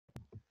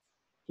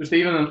So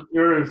Stephen,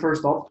 you're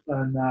first up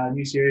in a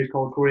new series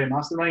called Coleraine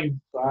Mastermind.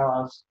 So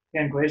I'll ask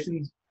 10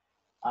 questions,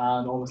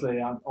 and obviously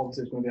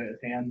it's going to be out of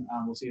 10, and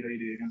we'll see how you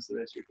do against the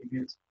rest of your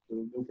teammates.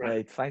 So no pressure.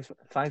 Right,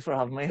 thanks for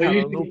having me. So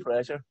you, No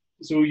pressure.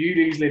 so you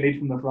usually lead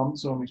from the front,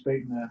 so I'm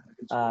expecting a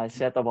good score.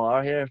 Set the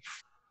bar here.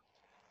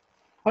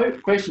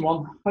 Question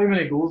one: how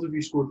many goals have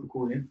you scored for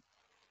Coleraine?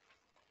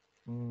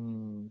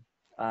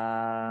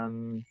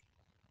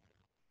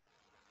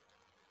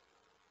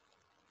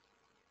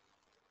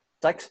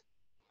 Six.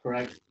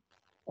 Correct.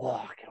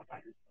 Oh, okay.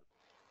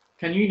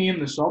 Can you name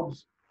the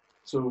subs?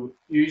 So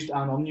used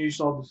and unused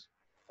subs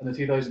in the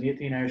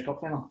 2018 Irish Cup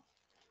final.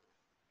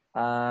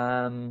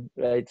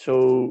 Right.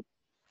 So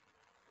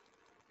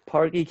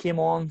Parky came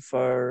on,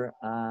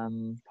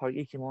 didn't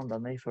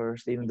he, for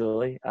Stephen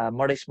Dooley.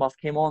 Marty Smith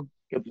came on.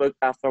 Got booked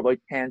after about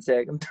 10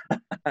 seconds.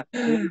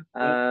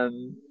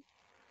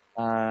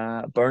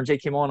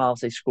 Burnsy came on,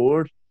 obviously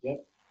scored.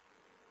 Yep.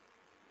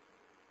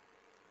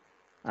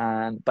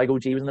 And Big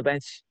OG was on the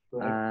bench.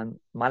 Right. And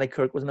Matty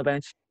Kirk was on the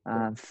bench.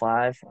 And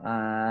 5.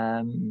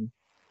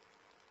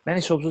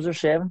 Many subs was there?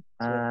 7.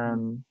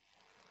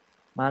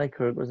 Matty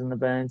Kirk was on the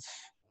bench.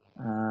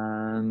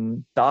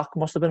 Doc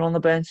must have been on the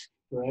bench.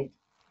 Correct.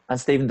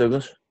 And Stephen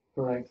Douglas.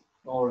 Correct.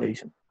 All right.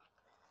 Decent.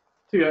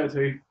 2 out of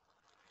 2.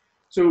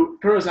 So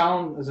Curtis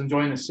Allen is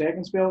enjoying his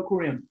second spell at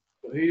Coleraine,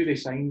 but who did he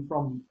sign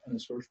from in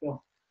his first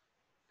spell?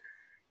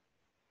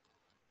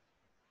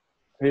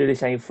 Who did he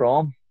sign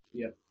from?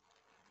 Yep.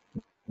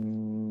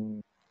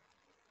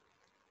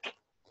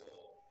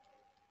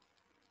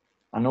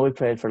 I know he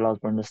played for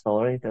Lasburn the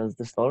Story. There's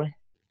the Story.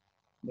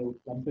 No,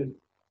 Lumfield.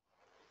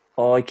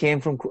 Oh, he came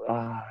from.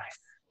 Right.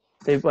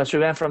 They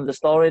went from the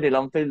Story to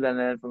Lumfield, and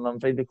then from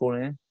Lumfield to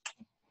Coleraine.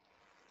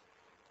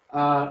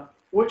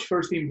 Which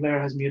first team player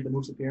has made the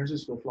most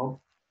appearances for the club?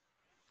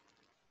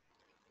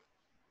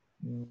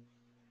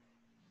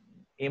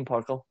 Ian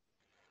Parkle.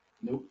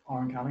 Nope,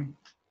 Aaron Canning.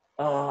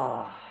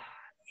 Oh.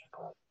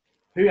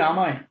 Who am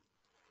I?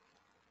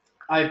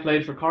 I've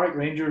played for Carrick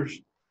Rangers,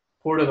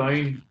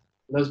 Portadown,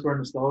 Lisburn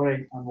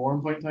Distillery, and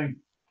Warrenpoint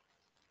Town.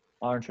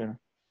 Aaron Trainer.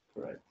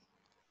 Correct.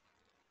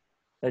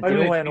 Do you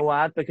know why I know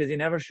that? Because he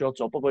never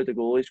shuts up about the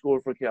goal he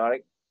scored for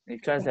Carrick. He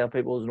tries to tell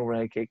people it was an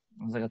overhead kick.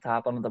 It was like a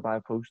tap on the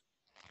back post.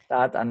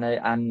 That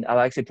and I've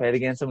actually played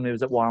against him when he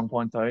was at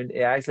Warrenpoint Town.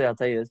 I'll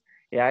tell you this,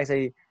 he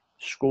actually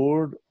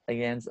scored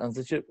against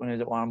Institute when he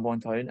was at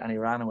Warrenpoint Town, and he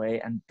ran away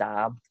and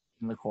dabbed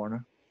in the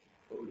corner.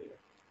 Oh dear.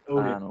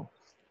 I know.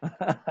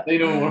 Say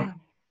no more.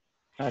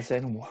 I say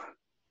no more.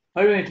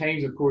 How many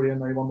times have Coleraine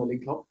now won the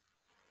League Cup?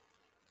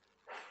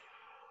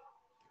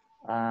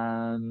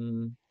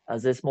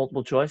 Is this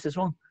multiple choice, this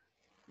one?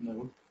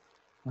 No.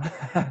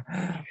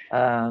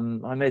 How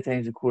many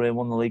times have Coleraine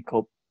won the League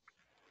Cup?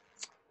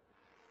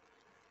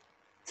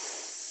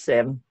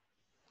 7.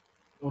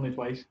 Only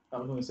twice.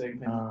 That was only the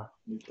second time.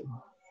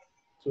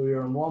 So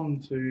you're in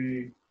 1,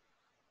 2,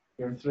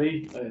 you're in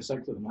 3 out of 6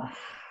 at the moment.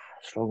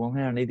 Struggling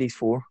here. I need these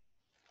 4.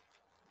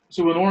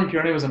 So when Oran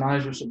Kearney was a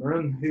manager at St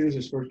Mirren, who was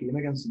his first game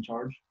against in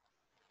charge?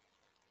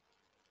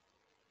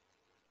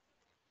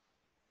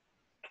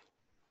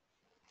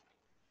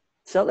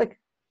 Celtic.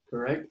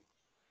 Correct.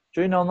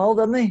 3-0,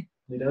 didn't he?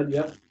 He did,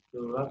 yep.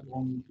 So that's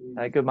 1,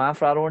 2. Good man,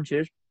 Fred Owen,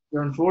 cheers.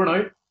 You're in 4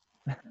 now.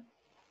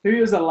 Who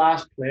is the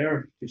last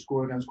player to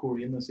score against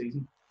Coleraine this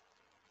season?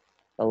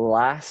 The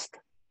last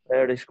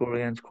player to score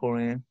against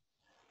Coleraine.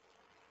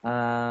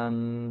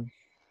 I'm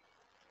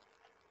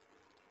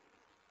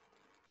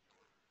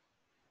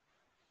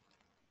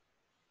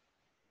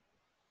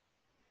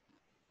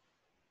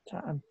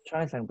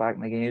trying to think back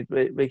in the game.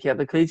 We kept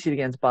the clean sheet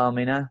against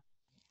Ballymena.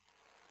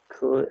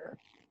 Played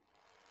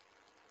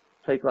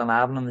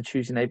Glenavon on the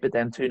Tuesday night, but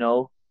then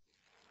 2-0.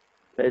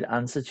 Played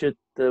Institute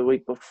the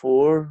week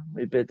before.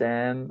 We beat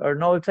them. Or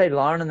no, we played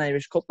Larne in the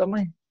Irish Cup, didn't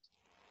we?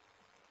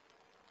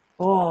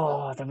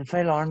 Oh, did we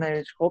play Larne in the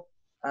Irish Cup?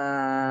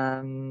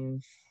 I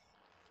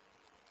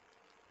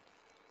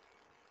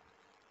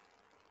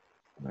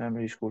remember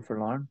he scored for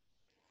Larne.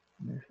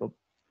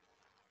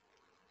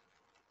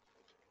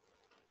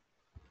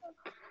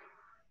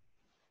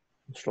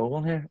 I'm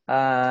struggling here.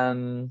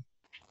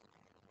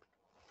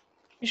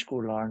 He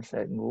scored Larne's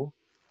second goal.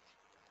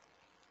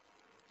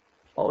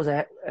 What was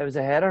it? It was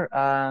a header.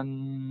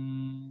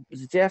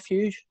 Was it Jeff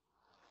Hughes?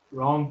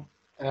 Wrong.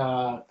 It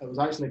was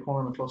actually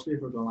Conor McCluskey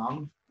for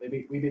Glenavon.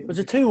 Was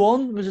it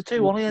 2-1? Was it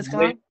 2-1 against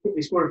Glenavon?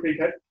 They scored a free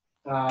kick.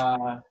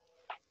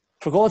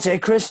 For God's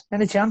sake, Chris,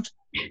 any chance?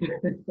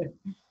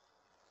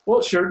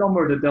 What shirt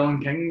number did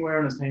Dylan King wear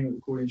in his time at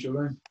the Coleraine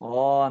Showdown?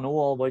 Oh, I know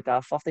all about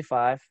that.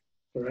 55.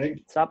 Correct.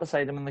 Sat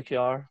beside him in the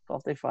car.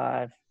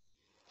 55.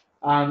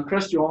 And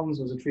Chris Johns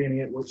was a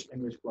trainee at which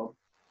English club?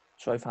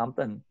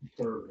 Southampton.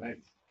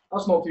 Correct.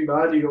 That's not too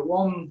bad. You got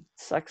 1,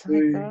 6,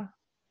 2,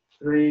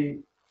 3,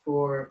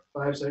 4,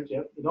 5, 6.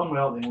 Yep, you done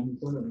well at the end.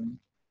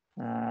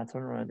 I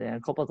turned around there. A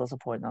couple of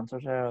disappointing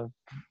answers there.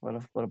 Would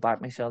have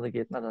backed myself to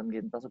getting it and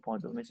getting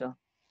disappointed with myself.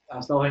 I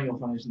still think you'll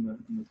finish in the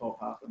top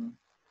half.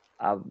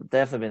 I've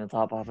definitely been in the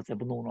top half of the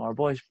table, knowing our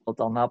boys, but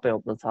I'll not be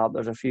up the top.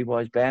 There's a few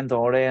boys, Ben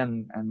Dory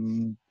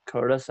and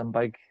Curtis and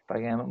Big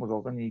Emmett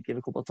McGuckin. You give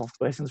a couple of tough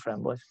questions for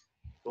them, boys.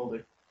 Will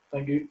do.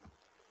 Thank you.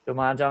 Good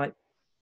man, Johnny.